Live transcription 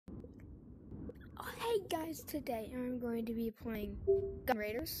Hey guys, today I'm going to be playing Gun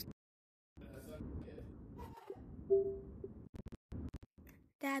Raiders.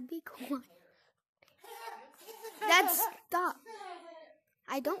 Dad, be quiet. Dad, stop.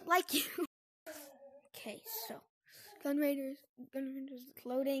 I don't like you. Okay, so Gun Raiders is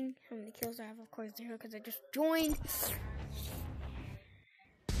loading. How many kills I have? Of course, 0 because I just joined.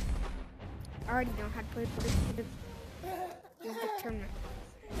 I already know how to play the tournament.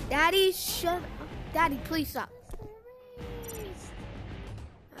 Daddy, shut up. Daddy, please stop.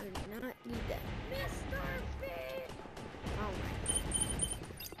 I do not need that. Mr. Beast! Oh my.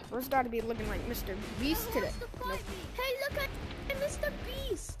 We're got to be looking like Mr. Beast today. Nope. Hey, look at Mr.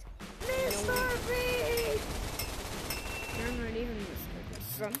 Beast! Mr. Beast! You're not even Mr.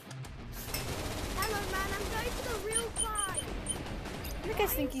 Beast, son. Hello, man. I'm going to the real fight. You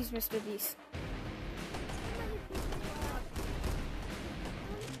guys think he's Mr. Beast?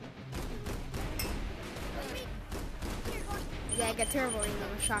 Yeah, I got terrible aim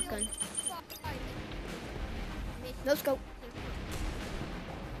on a shotgun. No scope.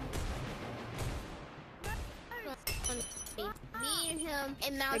 Me and him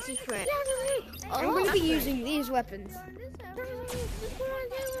and now That's different. Oh, I'm going to be using these weapons.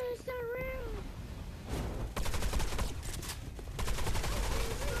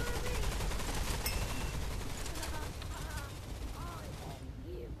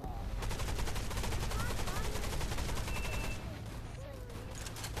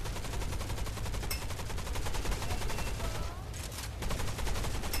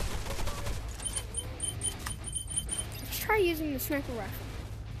 Let's try using the sniper rifle.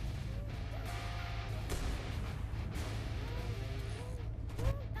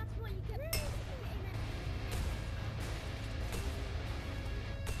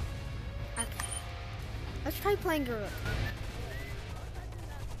 Let's try playing Gorilla.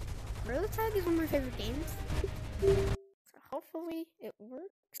 Gorilla Tag is one of my favorite games. So hopefully it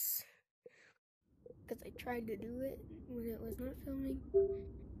works. Because I tried to do it when it was not filming.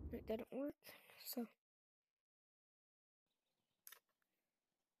 It didn't work. So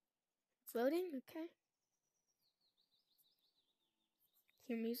it's loading, okay.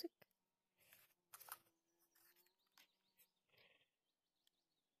 Hear music.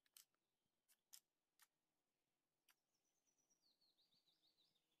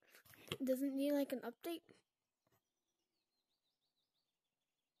 Doesn't need like an update.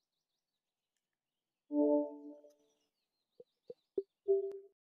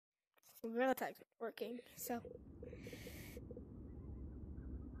 Gorilla Tag's working, so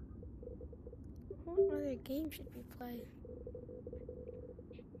what other game should we play?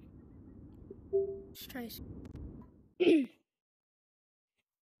 Let's try.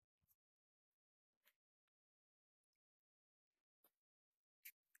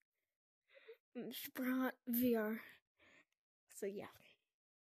 Super Hot VR. So yeah,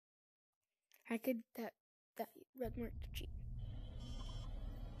 I could that red mark to cheat.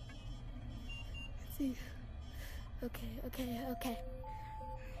 Let's see. Okay.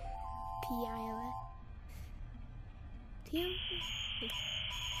 PILS.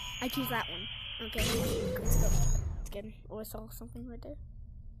 I choose that one. Okay, let's go. It's good. Oh, I saw something right there.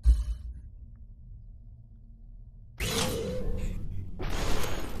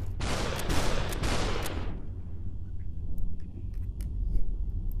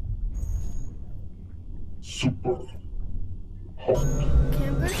 Super hot. Okay,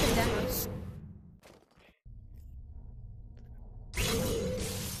 I'm good for demos.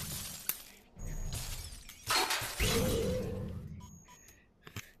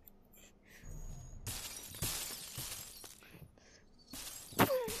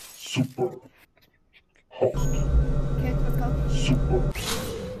 Super hot. Okay, let's go. Super.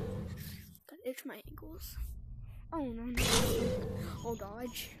 Gotta itch my ankles. Oh no. Oh,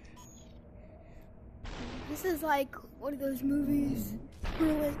 dodge. This is like one of those movies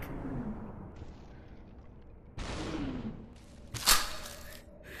where like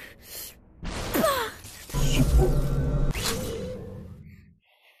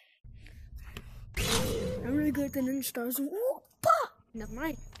I'm really good at the ninja stars. Never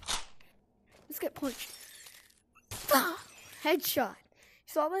mind. Let's get punched. Headshot.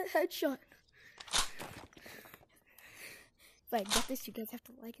 Saw that headshot. If I get this, you guys have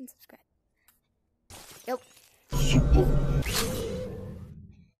to like and subscribe. Yep.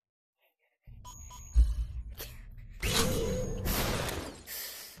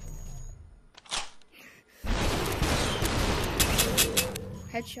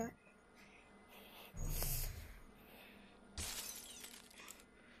 Headshot.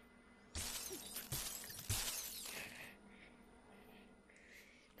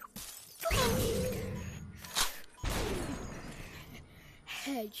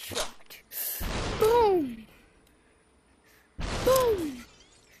 Headshot. Boom! Boom!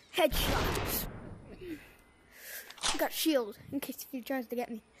 Headshot. I got shield in case he tries to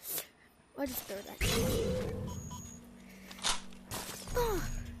get me. I'll just throw that. Oh,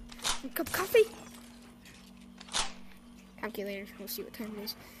 a cup of coffee. Calculator. We'll see what time it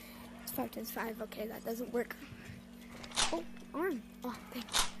is. It's 5 times 5. Okay, that doesn't work. Oh, arm. Oh,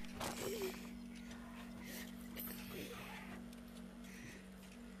 thanks.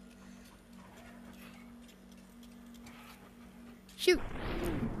 Shoot.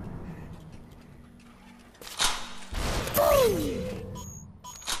 Boom!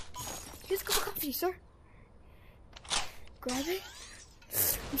 Here's a cup of coffee, sir. Grab it.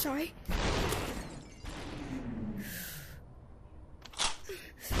 I'm sorry.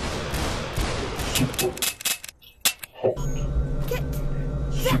 Super hot. Get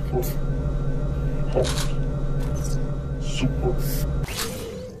Super that. hot. Super.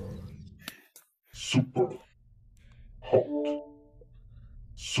 Super hot.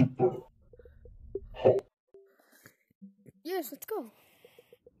 Super hot. Yes, let's go.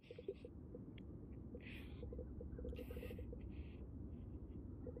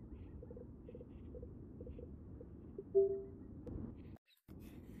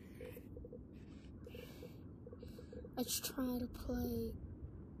 Let's try to play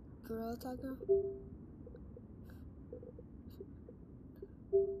Gorilla Tag now.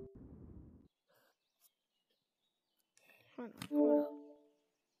 Hold up.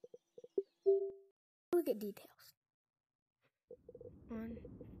 Look at details. On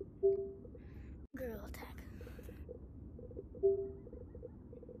Gorilla Tag.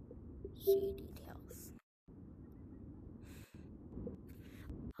 See details.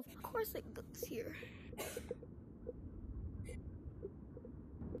 Of course it looks here.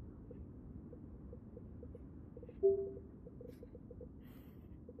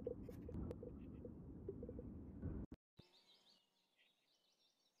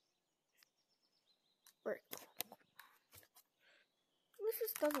 Work. This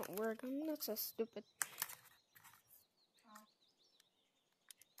just doesn't work. I mean, that's so stupid.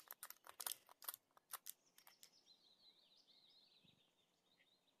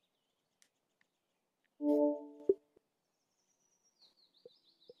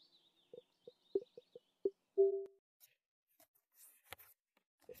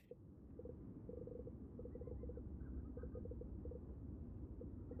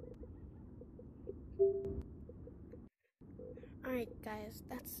 Alright guys,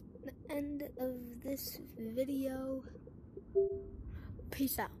 that's the end of this video.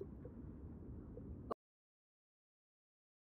 Peace out.